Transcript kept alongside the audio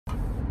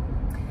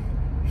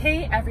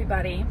Hey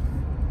everybody.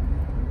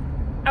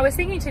 I was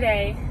thinking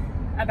today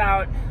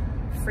about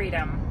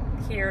freedom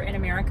here in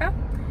America,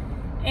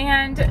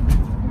 and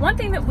one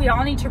thing that we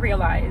all need to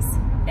realize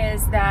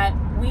is that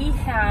we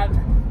have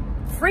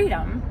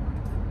freedom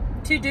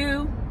to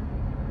do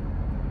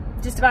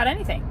just about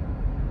anything.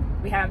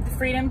 We have the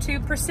freedom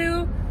to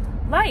pursue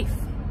life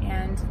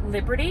and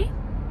liberty,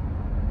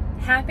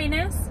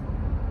 happiness.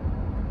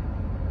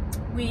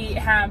 We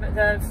have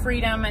the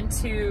freedom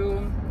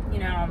to,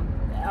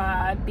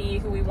 be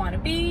who we want to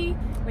be.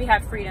 We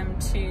have freedom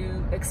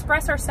to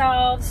express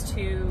ourselves,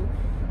 to,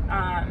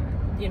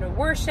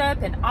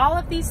 worship, and all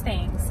of these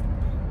things.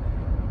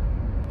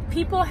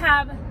 People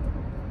have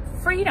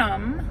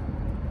freedom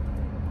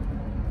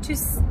to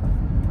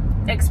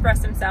express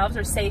themselves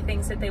or say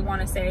things that they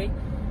want to say,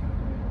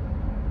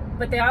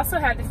 but they also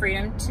have the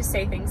freedom to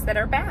say things that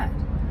are bad.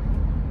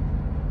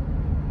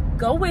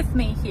 Go with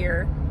me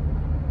here.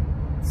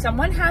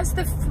 Someone has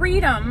the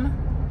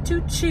freedom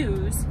to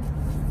choose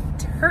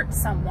to hurt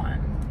someone.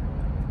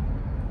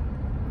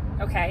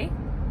 Okay?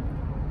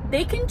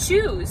 They can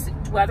choose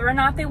whether or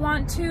not they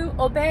want to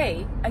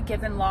obey a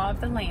given law of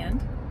the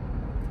land.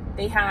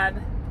 They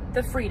have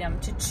the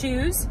freedom to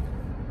choose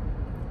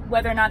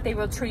whether or not they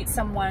will treat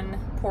someone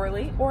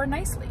poorly or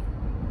nicely.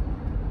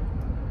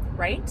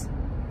 Right?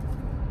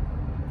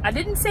 I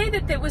didn't say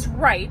that it was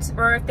right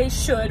or if they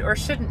should or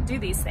shouldn't do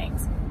these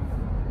things.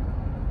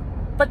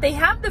 But they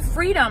have the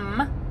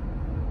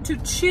freedom to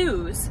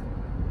choose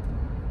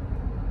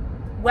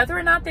whether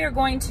or not they're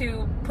going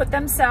to put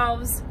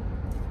themselves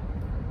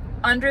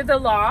under the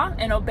law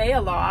and obey a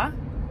law,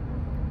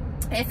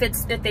 if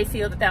they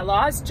feel that that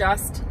law is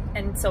just,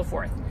 and so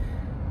forth.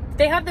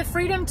 They have the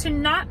freedom to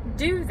not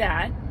do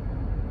that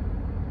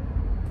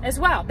as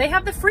well. They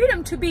have the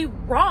freedom to be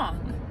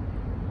wrong.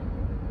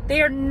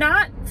 They are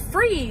not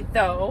free,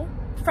 though,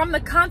 from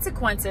the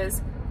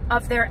consequences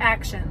of their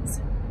actions.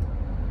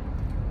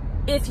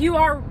 If you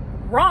are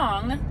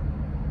wrong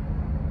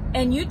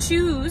and you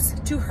choose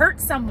to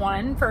hurt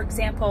someone, for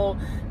example,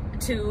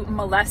 to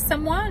molest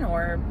someone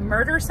or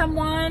murder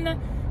someone,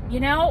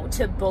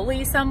 to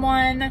bully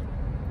someone,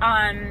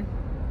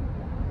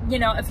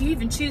 if you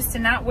even choose to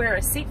not wear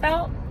a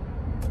seatbelt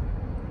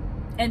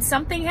and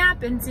something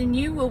happens, and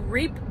you will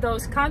reap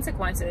those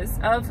consequences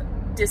of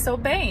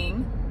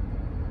disobeying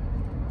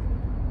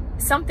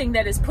something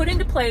that is put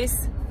into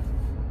place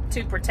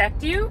to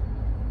protect you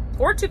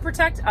or to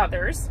protect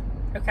others.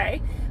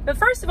 Okay, but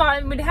first of all,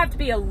 it would have to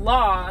be a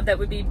law that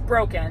would be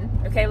broken.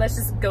 Okay, let's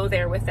just go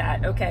there with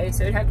that. Okay,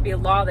 so it'd have to be a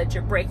law that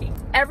you're breaking.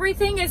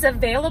 Everything is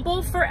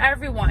available for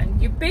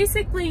everyone.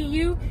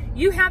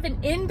 You have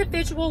an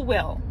individual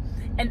will,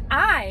 and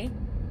I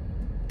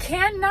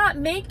cannot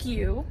make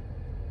you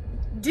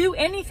do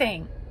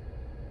anything.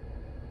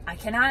 I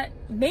cannot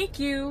make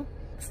you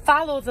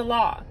follow the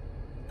law.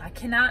 I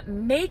cannot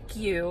make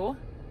you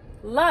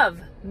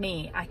love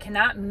me. I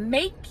cannot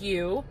make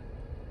you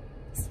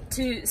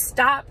to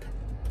stop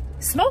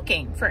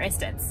smoking, for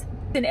instance.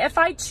 And if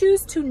I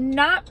choose to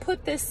not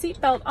put this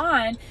seatbelt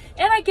on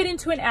and I get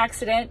into an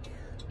accident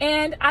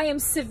and I am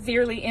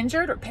severely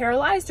injured or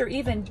paralyzed or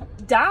even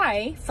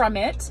die from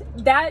it,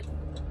 that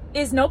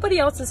is nobody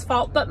else's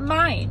fault but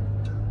mine.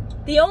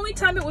 The only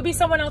time it would be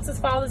someone else's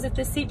fault is if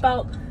the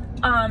seatbelt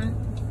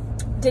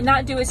did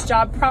not do its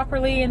job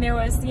properly and there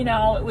was,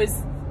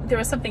 there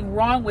was something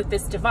wrong with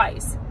this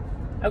device.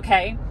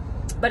 Okay,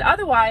 but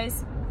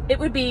otherwise, it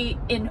would be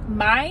in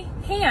my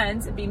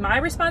hands, it'd be my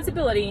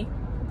responsibility,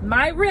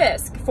 my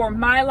risk for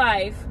my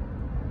life,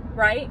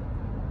 right?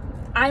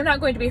 I'm not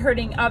going to be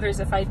hurting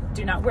others if I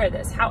do not wear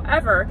this.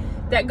 However,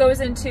 that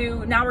goes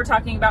into, now we're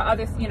talking about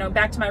other,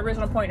 back to my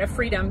original point of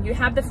freedom. You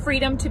have the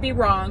freedom to be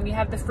wrong. You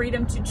have the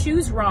freedom to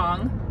choose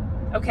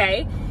wrong,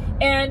 okay?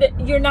 And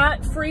you're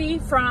not free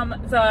from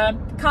the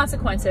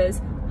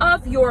consequences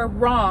of your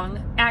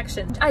wrong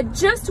actions. I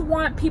just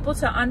want people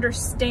to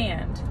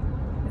understand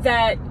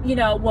that,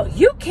 well,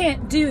 you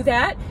can't do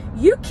that.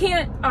 You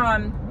can't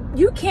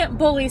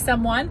bully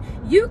someone.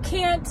 You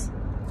can't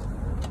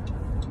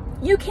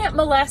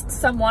molest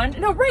someone.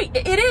 No, right.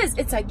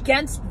 It's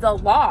against the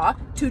law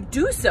to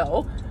do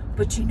so.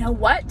 But you know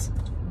what?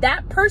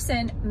 That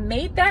person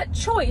made that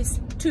choice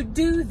to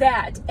do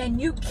that.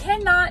 And you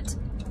cannot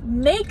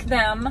make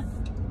them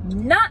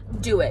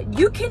not do it.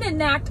 You can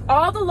enact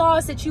all the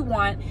laws that you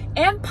want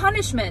and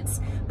punishments,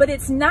 but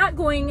it's not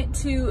going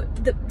to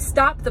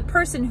stop the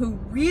person who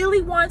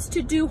really wants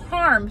to do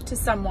harm to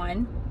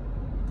someone.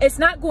 It's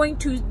not going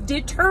to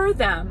deter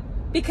them,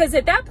 because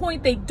at that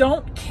point they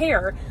don't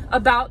care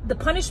about the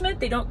punishment.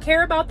 They don't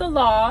care about the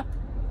law.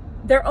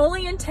 Their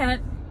only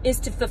intent is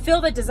to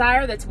fulfill the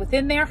desire that's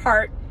within their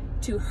heart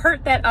to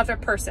hurt that other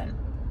person.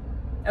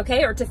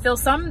 Okay, or to fill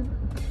some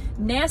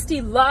nasty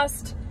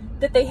lust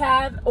that they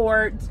have,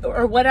 or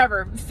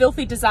whatever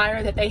filthy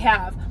desire that they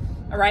have.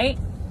 All right,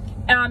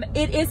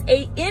 it is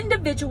a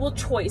individual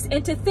choice,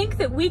 and to think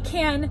that we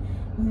can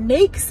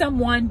make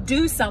someone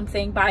do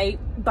something by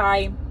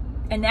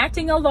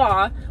enacting a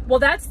law, well,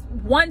 that's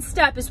one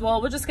step is,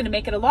 well, we're just going to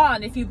make it a law,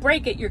 and if you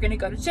break it, you're going to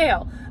go to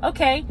jail.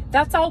 Okay,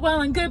 that's all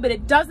well and good, but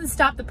it doesn't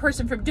stop the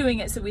person from doing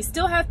it. So we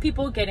still have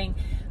people getting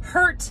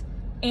hurt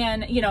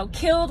and, you know,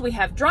 killed. We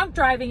have drunk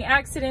driving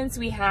accidents.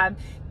 We have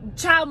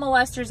child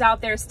molesters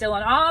out there still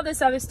and all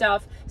this other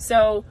stuff.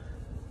 So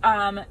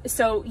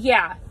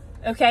yeah,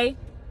 okay.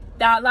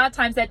 A lot of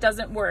times that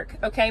doesn't work,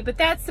 okay? But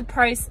that's the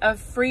price of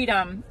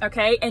freedom,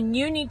 okay? And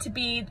you need to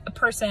be a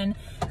person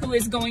who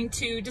is going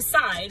to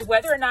decide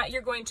whether or not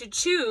you're going to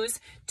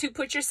choose to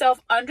put yourself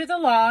under the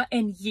law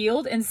and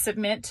yield and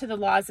submit to the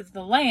laws of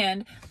the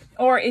land,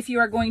 or if you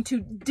are going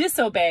to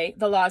disobey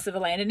the laws of the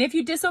land. And if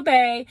you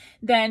disobey,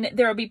 then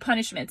there will be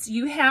punishments.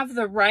 You have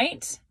the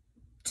right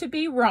to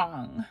be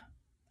wrong,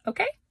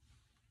 okay?